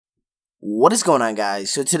What is going on,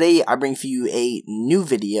 guys? So today I bring for you a new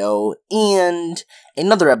video and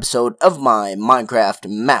another episode of my Minecraft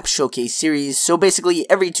map showcase series. So basically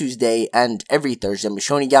every Tuesday and every Thursday I'm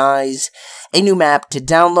showing you guys a new map to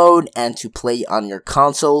download and to play on your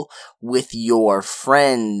console with your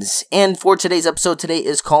friends. And for today's episode, today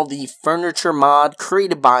is called the Furniture Mod,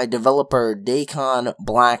 created by developer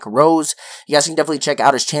DakonBlackRose. You guys can definitely check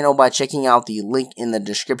out his channel by checking out the link in the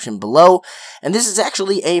description below. And this is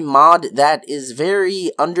actually a mod that is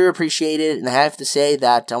very underappreciated, and I have to say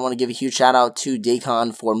that I want to give a huge shout out to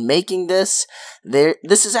Dakon for making this.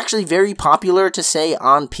 This is actually very popular to say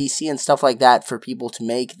on PC and stuff like that for people to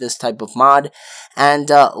make this type of mod. And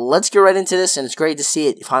let's get right into this, and it's great to see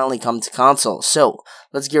it finally come to console. So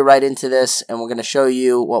let's get right into this, and we're going to show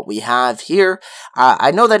you what we have here.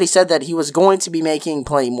 I know that he said that he was going to be making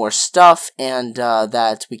plenty more stuff, and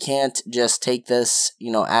that we can't just take this,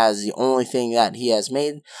 as the only thing that he has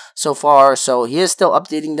made so far. So he is still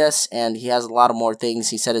updating this, and he has a lot of more things.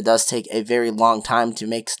 He said it does take a very long time to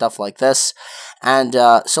make stuff like this. And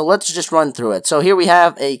so let's just run through it. So here we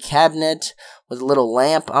have a cabinet with a little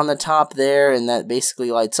lamp on the top there, and that basically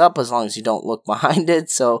lights up as long as you don't look behind it.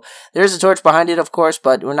 So there's a torch behind it, of course,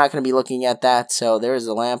 but we're not going to be looking at that. So there's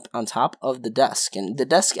a lamp on top of the desk, and the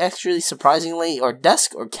desk actually, surprisingly, or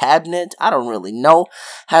desk or cabinet, I don't really know,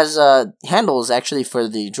 has handles actually for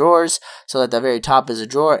the drawers. So at the very top is a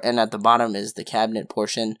drawer, and at the bottom is the cabinet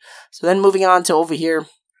portion. So then moving on to over here,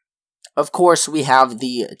 of course, we have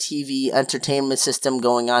the TV entertainment system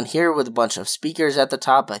going on here with a bunch of speakers at the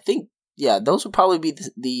top. I think, yeah, those would probably be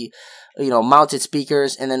the mounted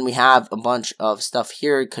speakers. And then we have a bunch of stuff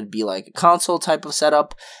here. It could be like a console type of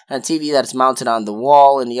setup and a TV that's mounted on the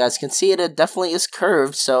wall. And you guys can see it definitely is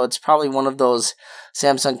curved. So it's probably one of those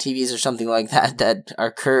Samsung TVs or something like that that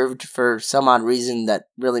are curved for some odd reason that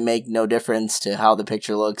really make no difference to how the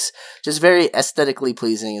picture looks. Just very aesthetically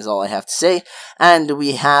pleasing is all I have to say. And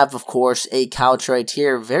we have, of course, a couch right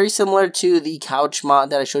here, very similar to the couch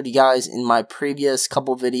mod that I showed you guys in my previous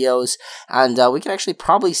couple videos. And we can actually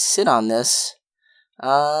probably sit on this.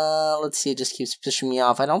 Let's see, it just keeps pushing me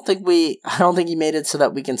off. I don't think he made it so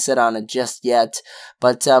that we can sit on it just yet.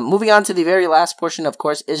 But moving on to the very last portion, of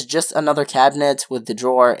course, is just another cabinet with the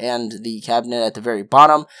drawer and the cabinet at the very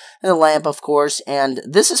bottom, and the lamp, of course. And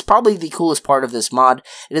this is probably the coolest part of this mod.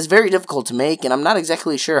 It is very difficult to make, and I'm not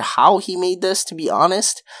exactly sure how he made this, to be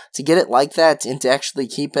honest, to get it like that and to actually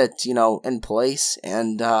keep it, in place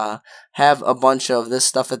and have a bunch of this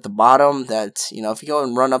stuff at the bottom that, if you go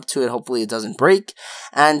and run up to it, hopefully it doesn't break.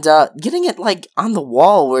 And getting it like on the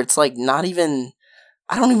wall where it's like not even,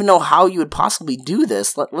 I don't even know how you would possibly do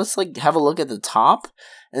this. Let's like have a look at the top,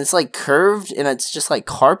 and it's like curved and it's just like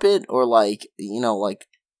carpet or like, like,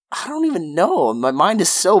 I don't even know. My mind is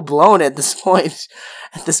so blown at this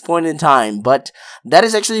point in time. But that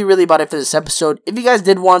is actually really about it for this episode. If you guys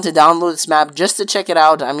did want to download this map just to check it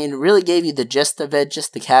out, I mean, it really gave you the gist of it.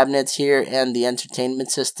 Just the cabinets here and the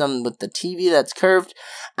entertainment system with the TV that's curved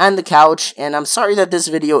and the couch. And I'm sorry that this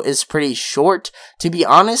video is pretty short. To be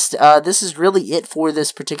honest, this is really it for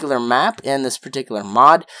this particular map and this particular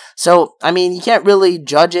mod. So, I mean, you can't really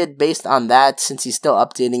judge it based on that since he's still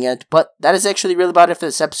updating it. But that is actually really about it for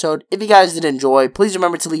this episode. If you guys did enjoy, please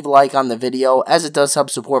remember to leave a like on the video, as it does help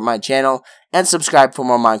support my channel, and subscribe for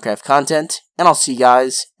more Minecraft content, and I'll see you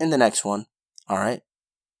guys in the next one. Alright,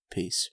 peace.